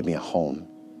and to give me a home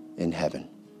in heaven.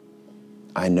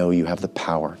 I know you have the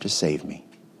power to save me,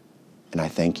 and I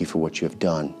thank you for what you have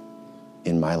done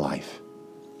in my life.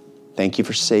 Thank you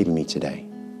for saving me today.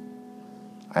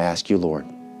 I ask you, Lord,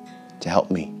 to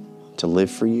help me to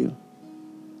live for you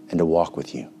and to walk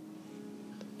with you.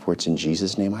 For it's in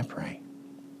Jesus' name I pray.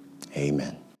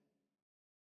 Amen.